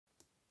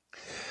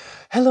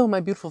Hello, my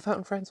beautiful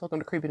fountain friends. Welcome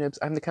to Creepy Nibs.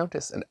 I'm the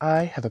Countess, and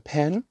I have a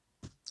pen,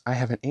 I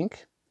have an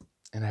ink,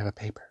 and I have a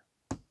paper.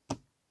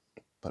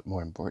 But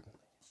more importantly,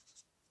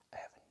 I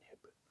have a nib.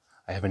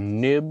 I have a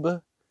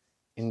nib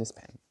in this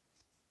pen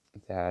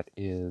that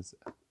is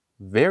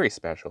very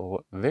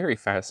special, very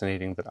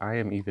fascinating that I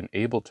am even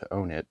able to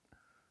own it.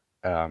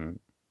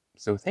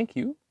 So thank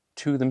you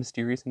to the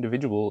mysterious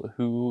individual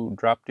who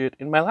dropped it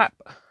in my lap.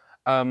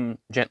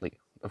 Gently,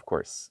 of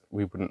course.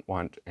 We wouldn't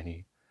want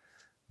any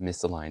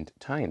misaligned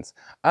tines.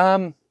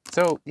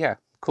 So yeah,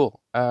 cool.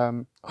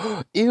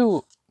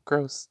 Ew,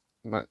 gross.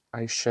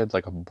 I shed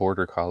like a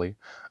border collie.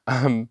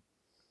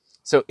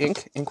 So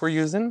ink we're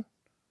using.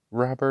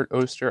 Robert,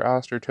 Oster,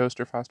 Oster,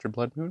 Toaster, Foster,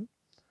 Blood Moon.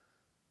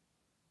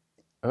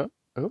 Oh,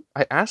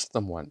 I asked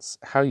them once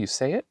how you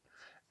say it,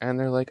 and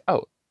they're like,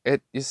 oh,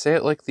 you say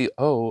it like the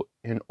O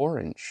in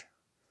orange.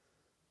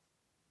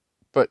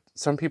 But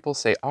some people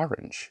say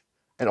orange.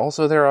 And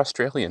also they're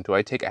Australian. Do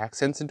I take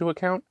accents into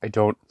account? I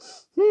don't.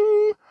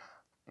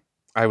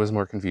 I was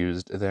more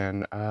confused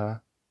than I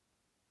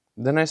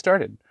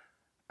started.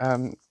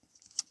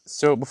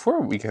 So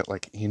before we get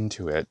like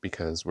into it,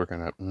 because we are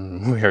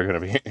gonna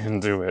be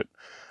into it.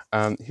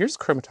 Here's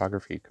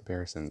chromatography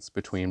comparisons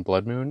between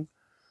Blood Moon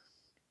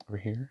over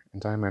here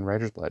and Diamond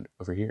Rider's Blood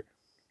over here.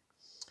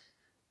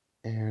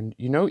 And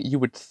you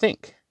would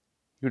think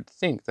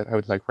that I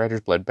would like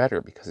Rider's Blood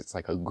better because it's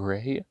like a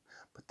gray,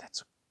 but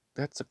that's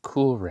a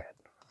cool red.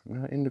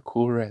 I'm not into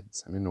cool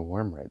reds. I'm into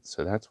warm reds,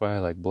 so that's why I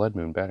like Blood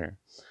Moon better.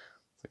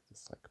 It's like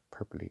this like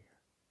purpley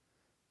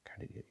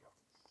kind of deal.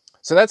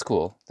 So that's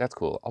cool. That's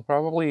cool. I'll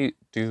probably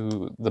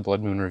do the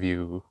Blood Moon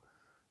review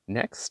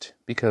next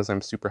because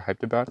I'm super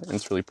hyped about it. And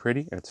it's really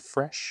pretty and it's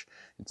fresh.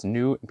 It's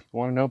new and people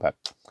want to know about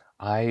it.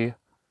 I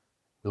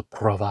will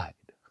provide.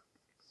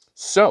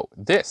 So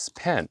this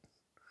pen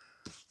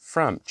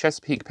from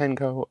Chesapeake Pen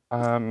Co.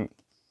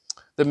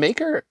 The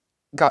maker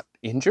got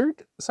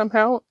injured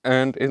somehow,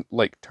 and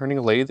turning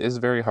a lathe is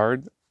very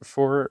hard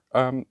for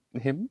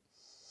him.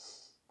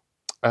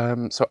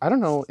 So I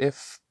don't know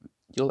if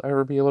you'll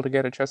ever be able to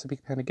get a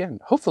Chesapeake pen again.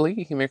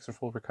 Hopefully he makes a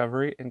full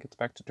recovery and gets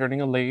back to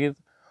turning a lathe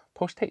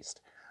post-haste.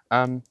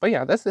 But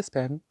yeah, that's this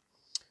pen.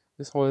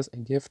 This was a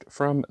gift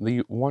from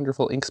the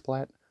wonderful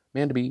Inksplat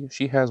Mandy.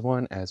 She has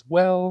one as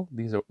well.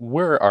 These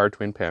were our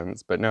twin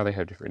pens, but now they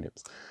have different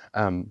nibs.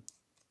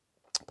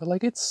 But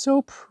like, it's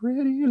so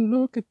pretty.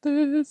 Look at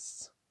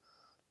this.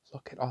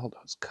 Look at all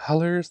those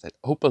colors, that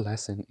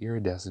opalescent,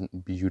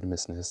 iridescent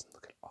beautimousness.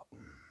 Look at all.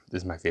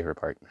 This is my favorite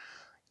part.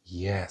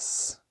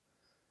 Yes.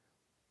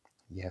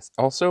 Yes.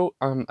 Also,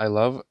 I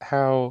love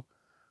how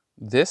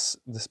this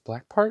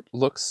black part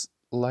looks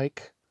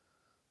like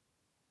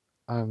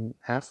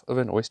half of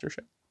an oyster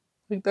shell.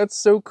 Like, that's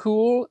so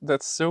cool.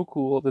 That's so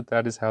cool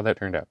that is how that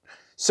turned out.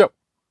 So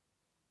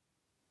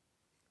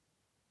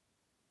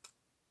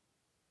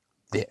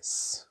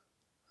this,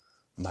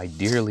 my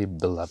dearly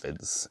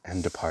beloveds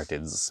and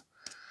departeds,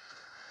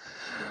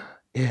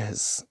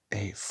 is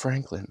a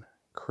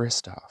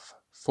Franklin-Christoph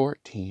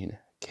 14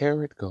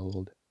 karat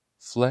gold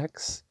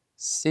flex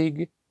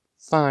SIG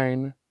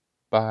fine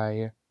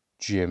by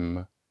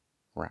Jim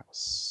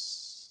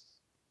Rouse,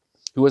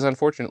 who was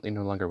unfortunately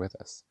no longer with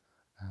us.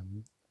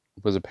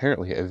 Was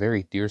apparently a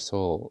very dear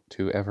soul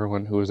to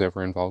everyone who was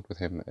ever involved with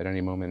him at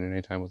any moment, at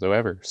any time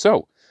whatsoever.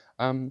 So,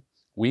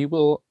 we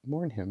will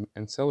mourn him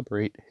and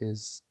celebrate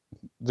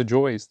the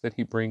joys that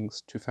he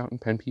brings to fountain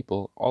pen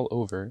people all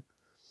over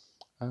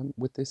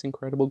with this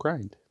incredible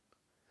grind,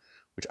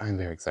 which I'm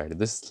very excited.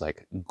 This is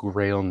like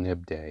GRAIL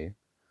nib day.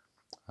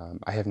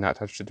 I have not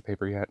touched it to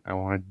paper yet. I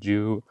want to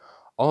do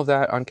all of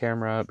that on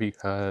camera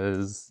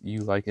because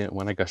you like it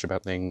when I gush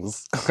about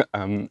things,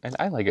 and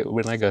I like it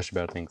when I gush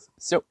about things.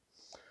 So,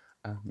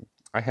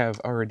 I have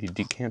already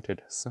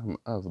decanted some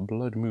of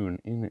Blood Moon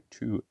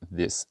into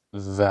this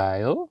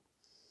vial.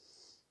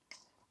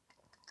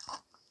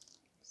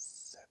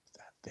 Set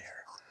that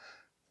there.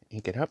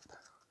 Ink it up.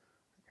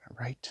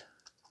 Right.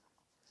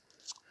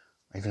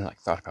 I even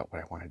thought about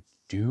what I want to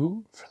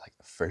do for the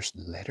first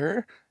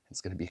letter. It's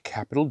going to be a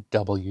capital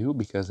W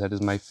because that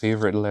is my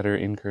favorite letter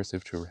in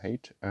cursive to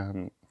write.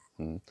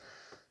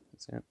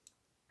 That's it.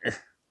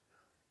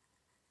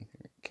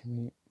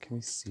 Can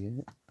we see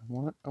it? I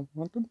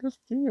want them to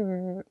see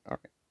it. All right.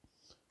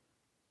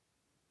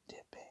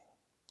 Dipping,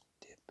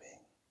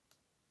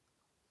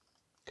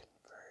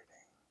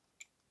 converting.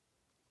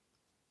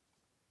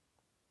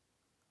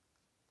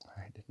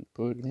 I didn't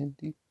put it in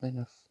deep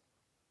enough.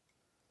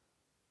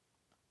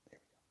 There we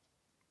go.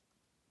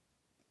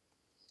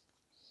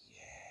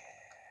 Yeah.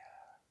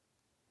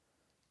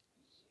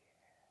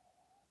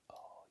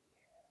 Oh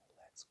yeah.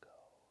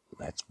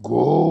 Let's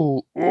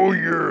go. Oh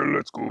yeah.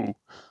 Let's go.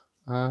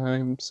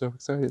 I'm so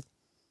excited.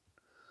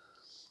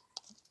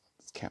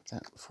 Let's cap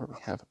that before we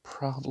have a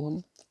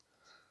problem.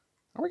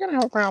 Are we gonna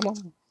have a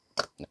problem?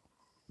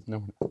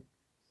 No.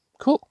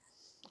 Cool.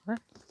 All right.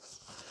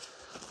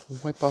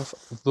 Wipe off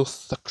the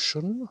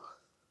suction.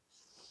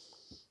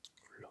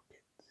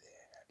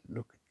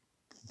 Look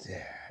at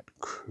that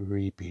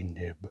creepy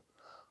nib.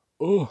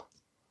 Oh,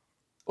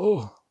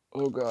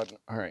 Oh god.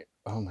 Alright.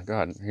 Oh my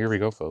god. Here we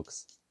go,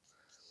 folks.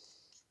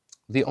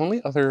 The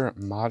only other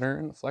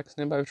modern flex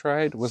nib I've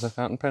tried was a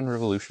Fountain Pen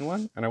Revolution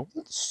one, and I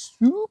wasn't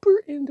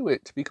super into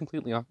it, to be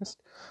completely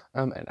honest.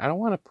 And I don't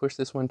want to push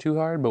this one too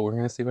hard, but we're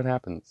going to see what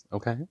happens,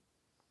 okay? Are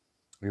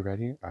you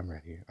ready? I'm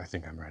ready. I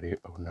think I'm ready.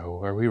 Oh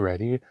no, are we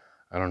ready?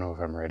 I don't know if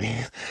I'm ready.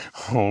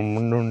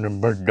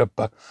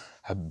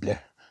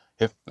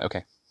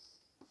 Okay.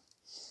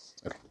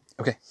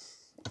 Okay.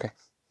 Okay.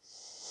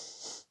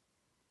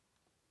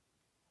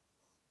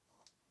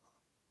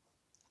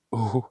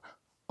 Ooh.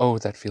 Oh,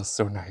 that feels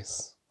so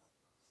nice.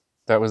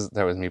 That was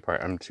me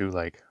part. I'm too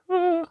like,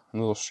 I'm a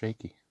little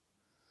shaky.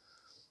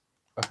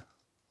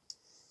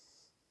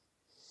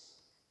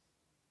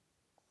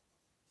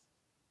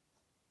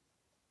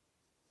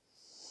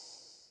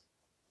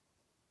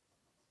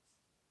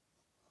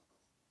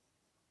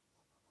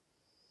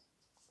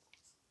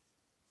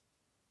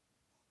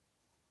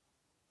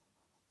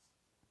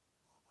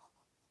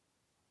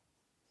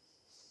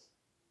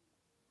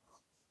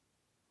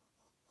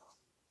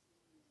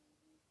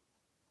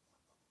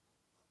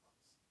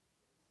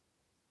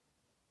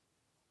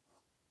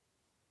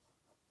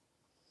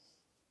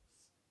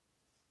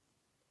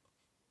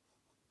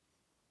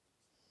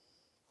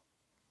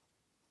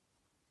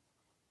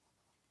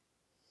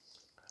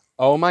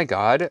 Oh my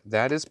god,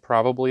 that is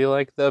probably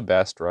like the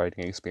best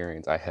writing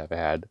experience I have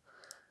had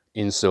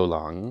in so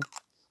long.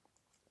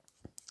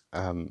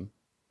 But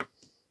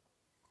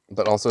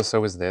also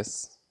so is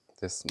this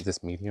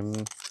medium.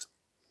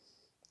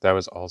 That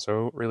was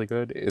also really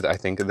good. I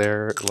think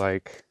they're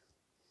like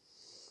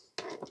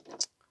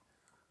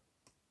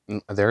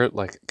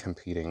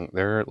competing.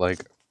 They're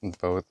like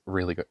both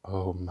really good.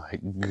 Oh my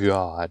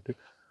god.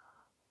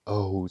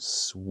 Oh,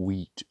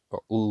 sweet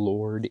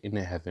Lord in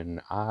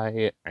heaven,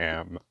 I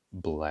am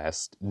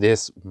blessed.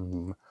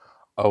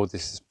 Oh,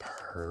 this is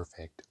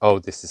perfect. Oh,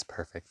 this is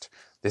perfect.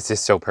 This is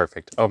so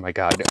perfect. Oh my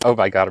god. Oh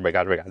my god. Oh my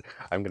god. Oh my god.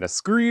 I'm gonna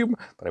scream,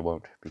 but I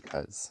won't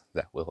because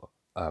that will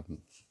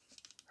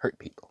hurt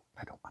people.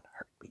 I don't want to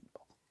hurt people.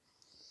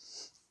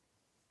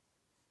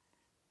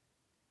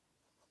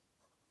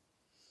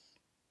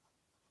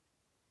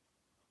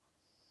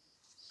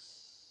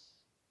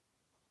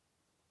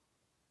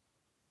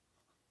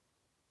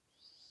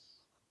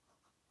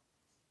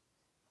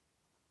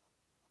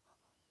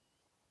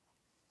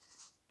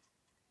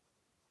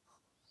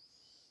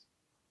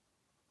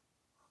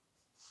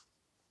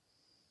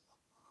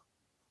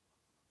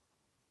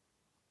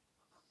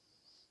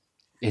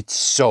 It's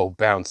so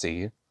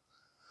bouncy.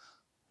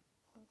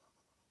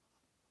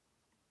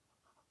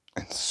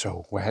 And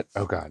so wet.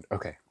 Oh god.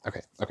 Okay.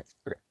 Okay. Okay.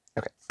 Okay.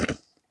 Okay.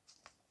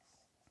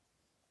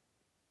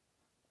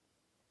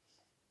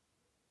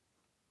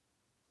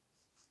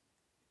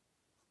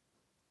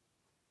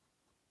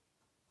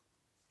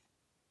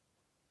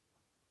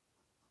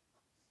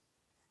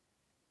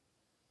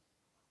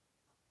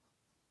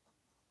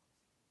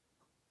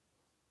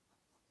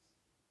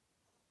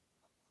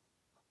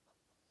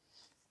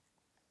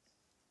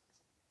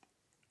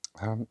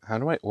 How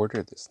do I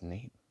order this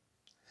name?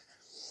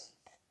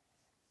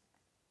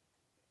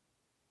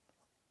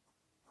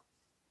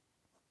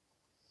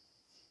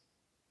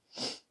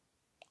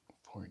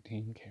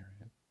 $14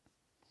 carat.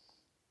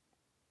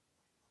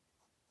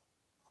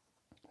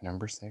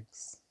 Number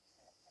 6.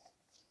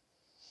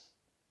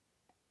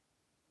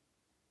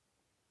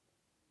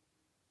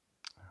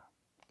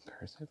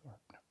 Cursive or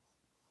no?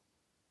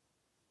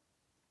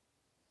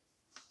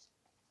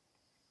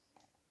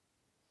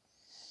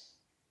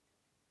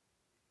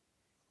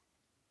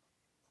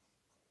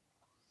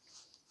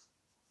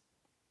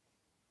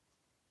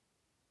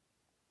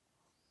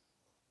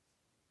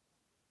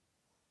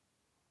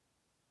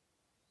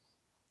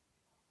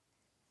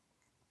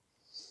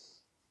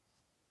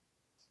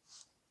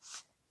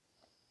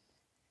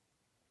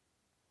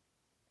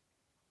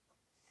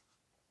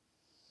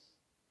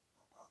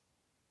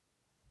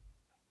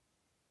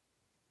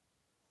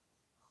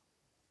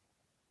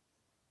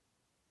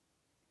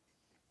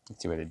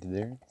 See what I did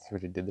there? See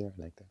what I did there?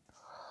 I like that.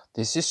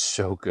 This is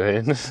so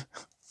good.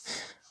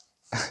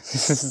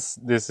 this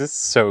is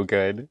so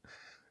good.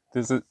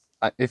 This is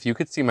if you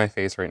could see my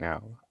face right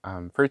now,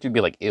 first you'd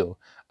be like, ew.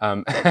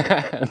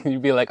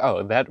 You'd be like,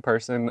 oh, that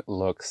person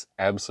looks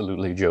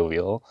absolutely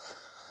jovial.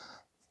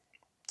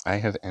 I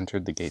have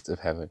entered the gates of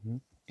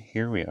heaven.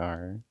 Here we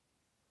are.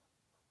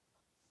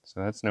 So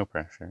that's no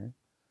pressure.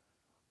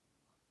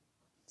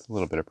 It's a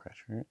little bit of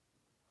pressure.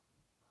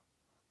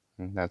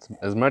 And that's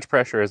as much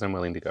pressure as I'm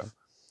willing to go.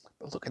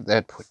 But look at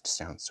that, puts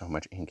down so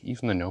much ink,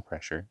 even the no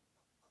pressure.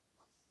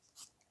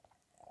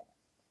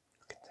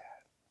 Look at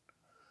that.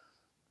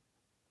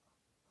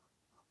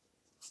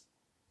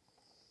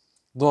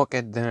 Look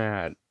at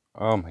that.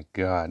 Oh my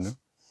god.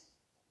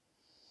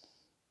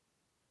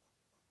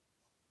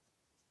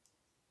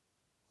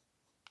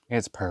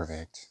 It's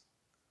perfect.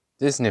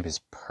 This nib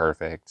is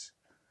perfect.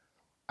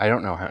 I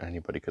don't know how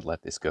anybody could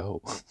let this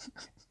go.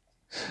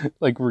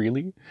 Like,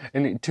 really?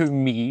 And to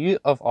me,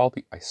 of all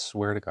people, I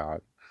swear to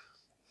God.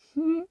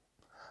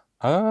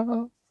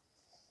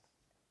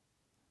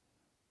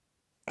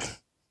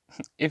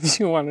 If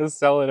you want to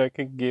sell it, I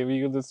can give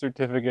you the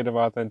certificate of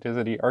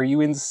authenticity. Are you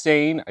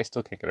insane? I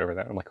still can't get over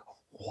that. I'm like,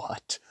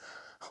 what?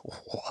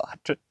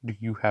 What? Do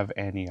you have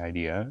any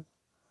idea?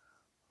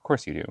 Of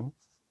course you do.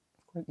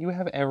 You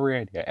have every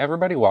idea.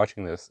 Everybody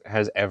watching this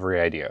has every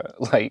idea.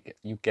 Like,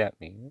 you get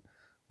me.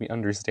 We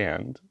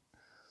understand.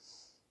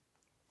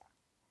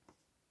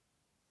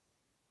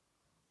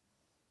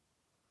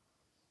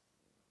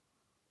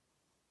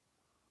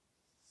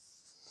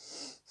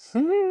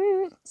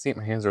 See,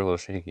 my hands are a little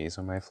shaky,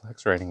 so my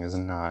flex writing is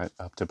not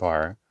up to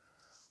par.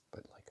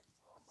 But, like,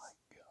 oh my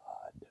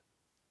god.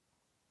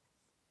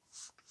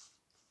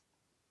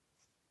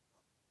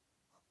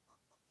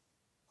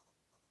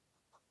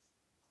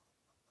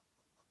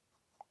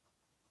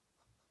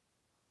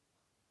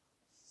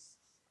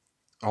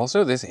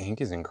 Also, this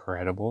ink is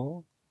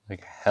incredible.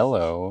 Like,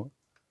 hello.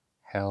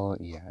 Hell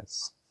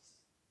yes.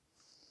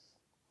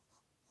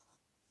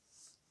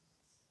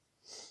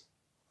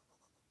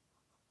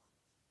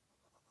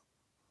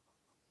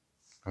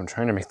 I'm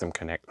trying to make them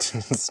connect.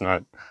 It's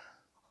not...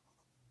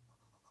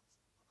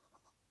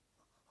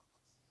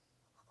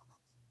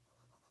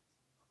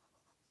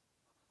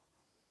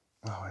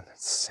 Oh, and that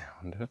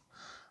sound on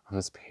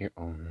this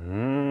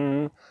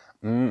paper.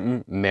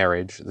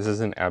 Marriage. This is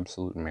an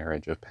absolute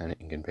marriage of pen,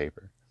 ink, and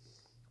paper.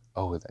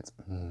 Oh, that's...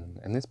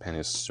 and this pen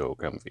is so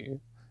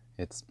comfy.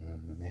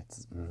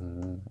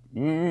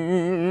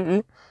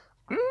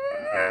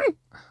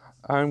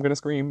 I'm gonna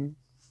scream.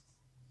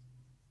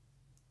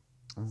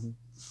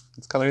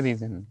 Let's color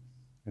these in.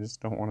 I just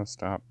don't want to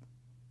stop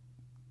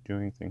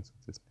doing things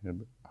with this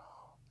nib.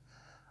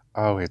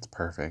 Oh, it's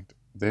perfect.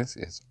 This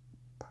is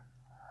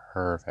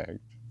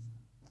perfect.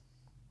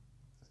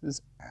 This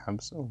is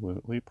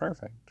absolutely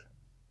perfect.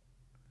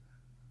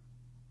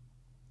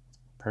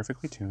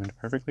 Perfectly tuned,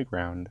 perfectly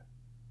ground.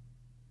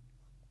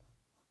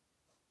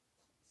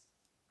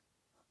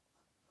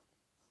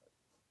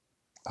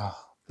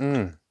 Oh,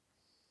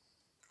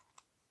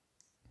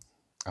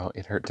 Oh,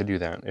 it hurt to do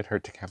that. It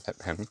hurt to cap that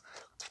pen.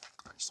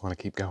 I just want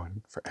to keep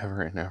going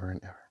forever and ever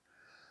and ever.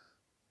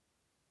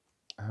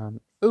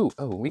 Oh,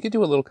 we could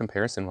do a little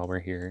comparison while we're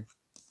here.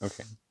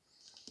 Okay.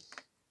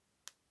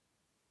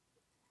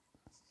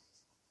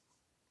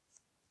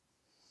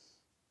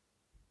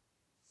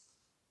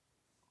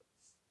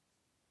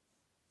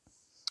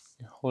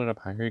 You hold it up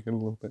higher, you get a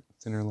little bit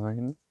thinner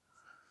line.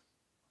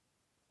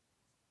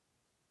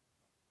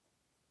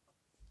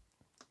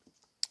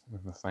 I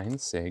have a fine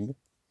SIG.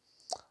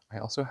 I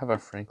also have a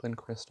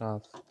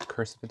Franklin-Christoph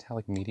cursive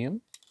italic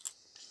medium.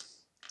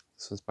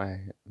 This was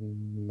by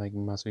Mike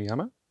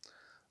Masuyama.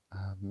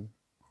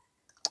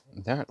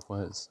 That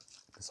was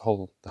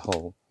the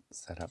whole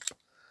setup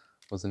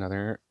was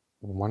another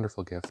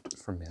wonderful gift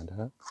from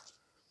Amanda.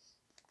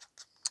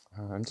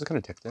 I'm just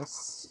gonna dip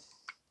this.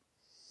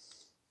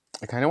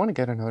 I kind of want to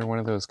get another one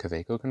of those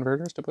Kaweco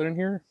converters to put in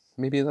here.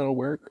 Maybe that'll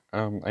work.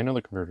 I know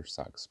the converter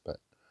sucks, but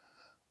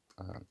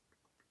I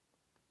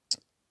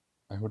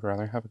would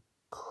rather have a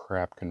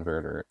crap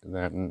converter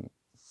than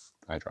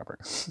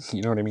eyedropper.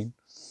 You know what I mean?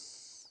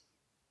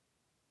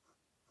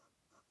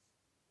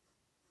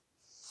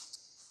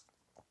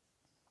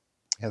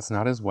 It's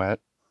not as wet.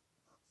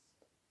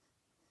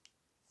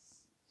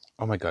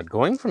 Oh my god,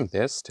 going from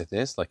this to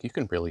this, like, you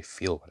can really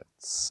feel what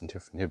its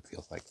nib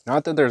feels like.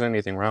 Not that there's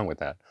anything wrong with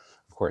that,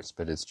 of course,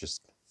 but it's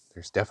just,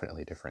 there's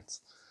definitely a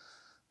difference.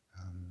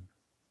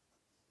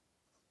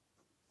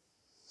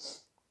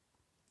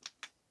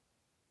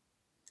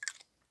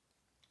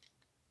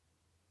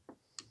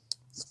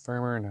 It's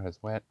firmer, not as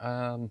wet.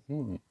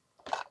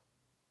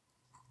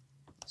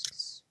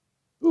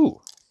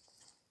 Ooh!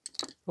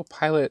 Oh,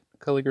 Pilot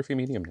Calligraphy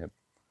Medium Nib.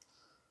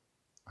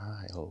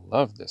 I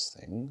love this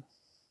thing.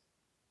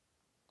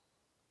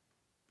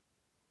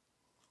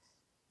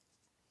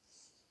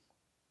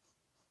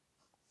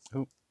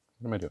 Oh,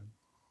 what am I doing?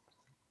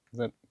 Is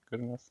that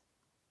good enough?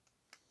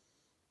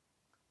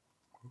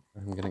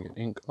 I'm gonna get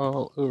ink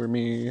all over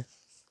me.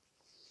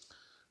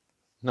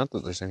 Not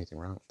that there's anything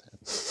wrong with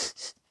that.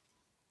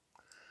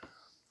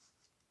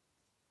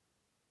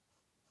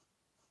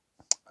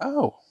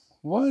 Oh,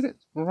 what is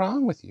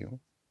wrong with you?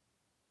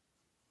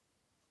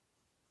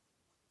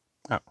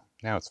 Oh,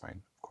 now it's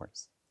fine, of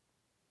course.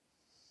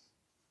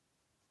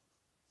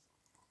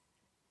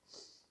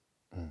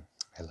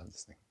 I love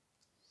this thing.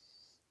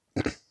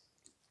 Do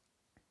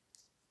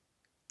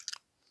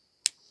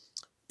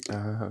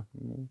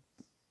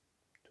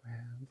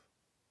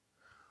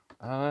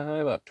I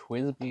have a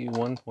TWSBI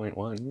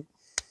 1.1.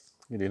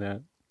 You do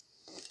that.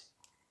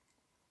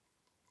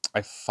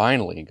 I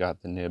finally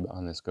got the nib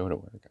on this go to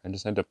work. I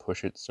just had to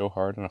push it so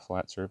hard on a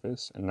flat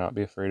surface and not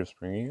be afraid of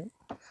springing it.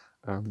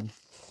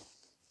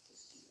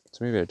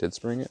 So maybe I did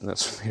spring it and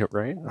that's what made it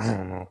right. I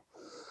don't know.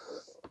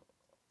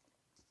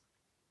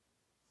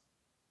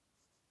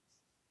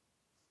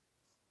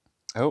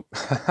 Oh,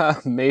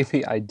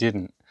 maybe I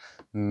didn't.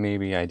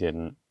 Maybe I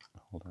didn't.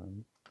 Hold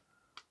on.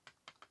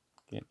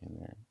 Get in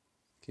there.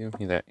 Give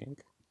me that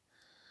ink.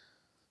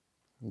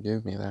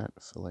 Give me that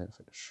fillet of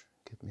fish.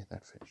 Give me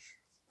that fish.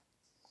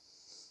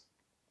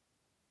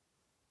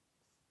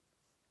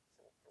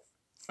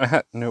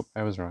 Nope,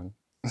 I was wrong.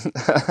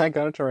 I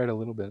got it to write a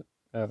little bit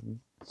at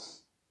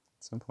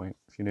some point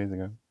a few days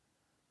ago.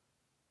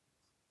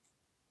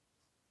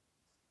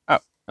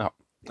 Oh,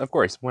 of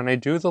course, when I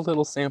do the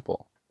little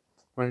sample,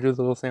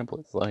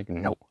 it's like,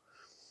 no.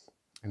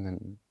 And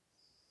then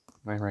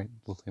I write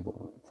the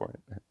label for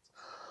it.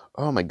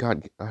 Oh my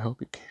god, I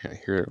hope you can't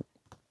hear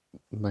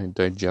my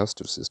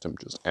digestive system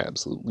just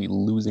absolutely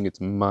losing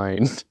its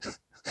mind. Is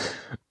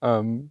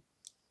there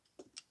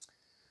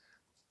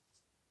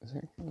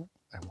anything?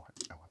 I want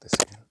this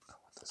again. I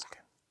want this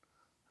again.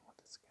 I want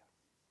this again.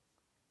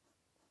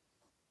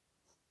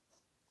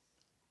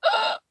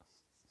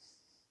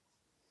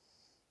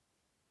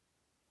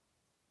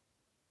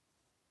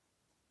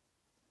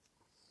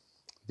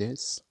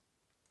 This,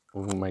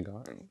 oh my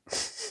god.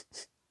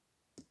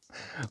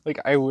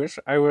 Like, I wish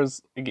I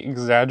was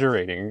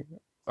exaggerating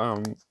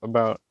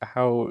about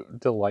how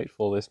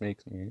delightful this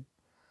makes me,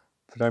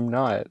 but I'm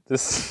not.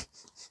 This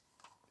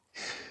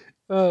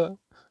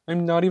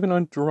I'm not even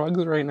on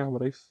drugs right now,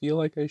 but I feel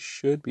like I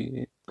should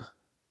be.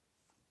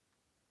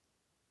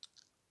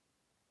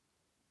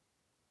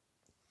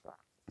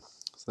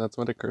 So that's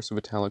what a cursive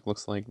italic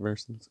looks like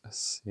versus a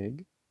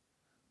SIG.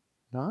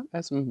 Not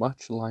as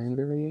much line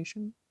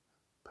variation,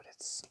 but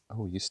it's,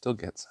 oh, you still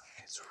get some.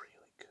 It's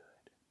really good.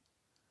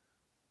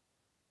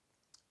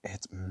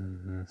 It's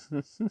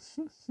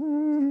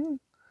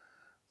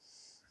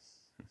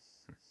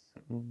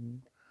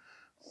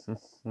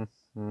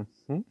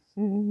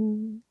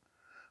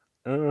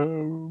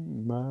oh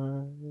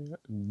my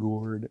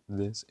gourd,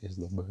 this is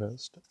the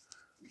best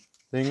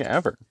thing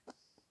ever.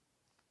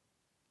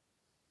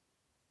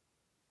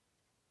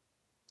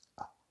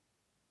 Oh,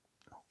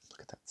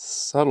 look at that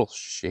subtle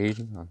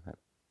shading on that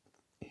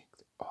ink.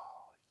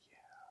 Oh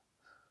yeah.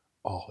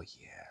 Oh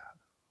yeah.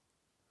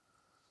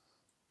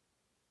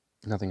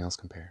 Nothing else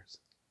compares.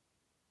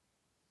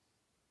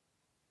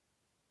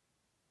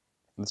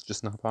 It's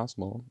just not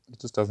possible. It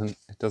just doesn't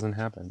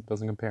happen. It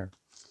doesn't compare.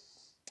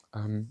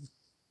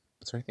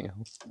 Is there anything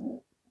else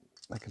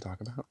I can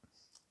talk about?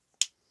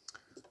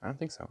 I don't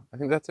think so. I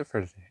think that's it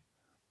for today.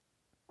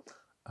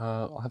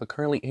 I'll have a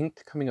currently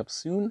inked coming up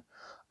soon.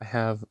 I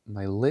have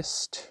my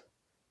list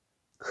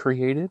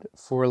created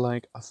for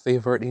like a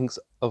favorite inks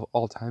of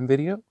all time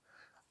video,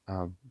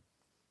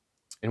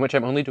 in which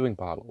I'm only doing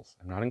bottles.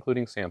 I'm not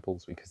including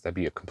samples because that'd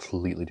be a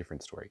completely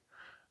different story.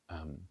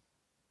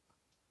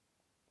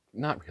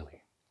 Not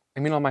really. I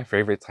mean, all my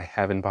favorites I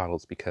have in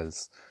bottles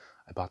because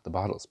I bought the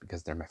bottles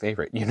because they're my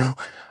favorite, you know?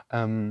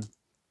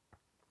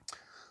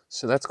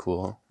 So that's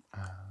cool.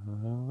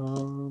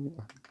 I'm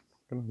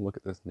gonna look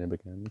at this nib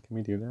again. Can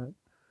we do that?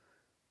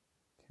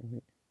 Can we?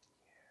 Yeah,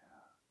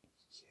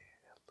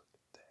 look at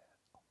that.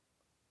 Oh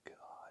my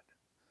god.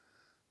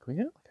 Can we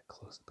get like a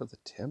close-up of the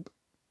tip?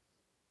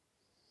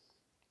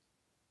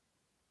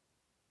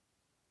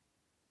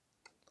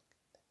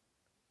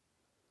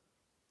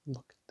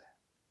 Look at that.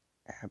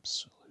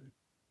 Absolute,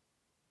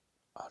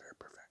 utter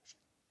perfection.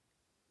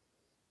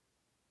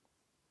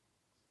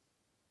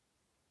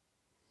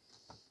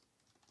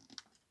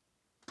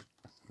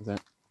 Is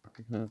that, are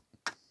we gonna?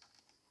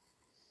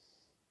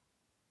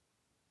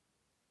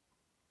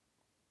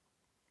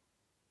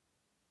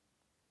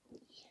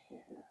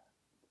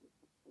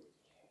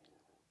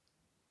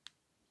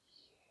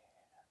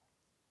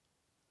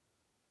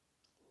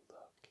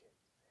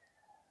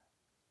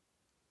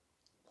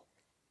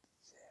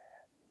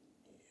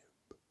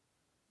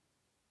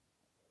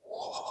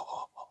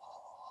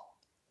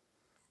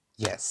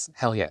 Yes,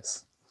 hell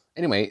yes.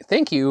 Anyway,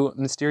 thank you,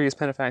 Mysterious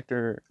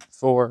Benefactor,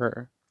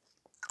 for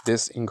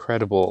this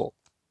incredible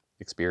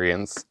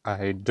experience.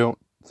 I don't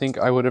think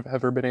I would have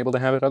ever been able to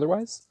have it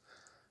otherwise.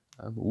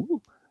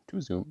 Ooh, too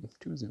zoom.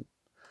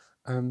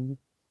 And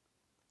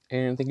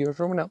thank you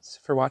everyone else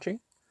for watching.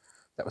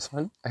 That was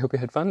fun. I hope you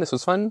had fun. This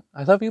was fun.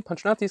 I love you.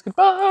 Punch Nazis.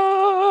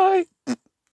 Goodbye!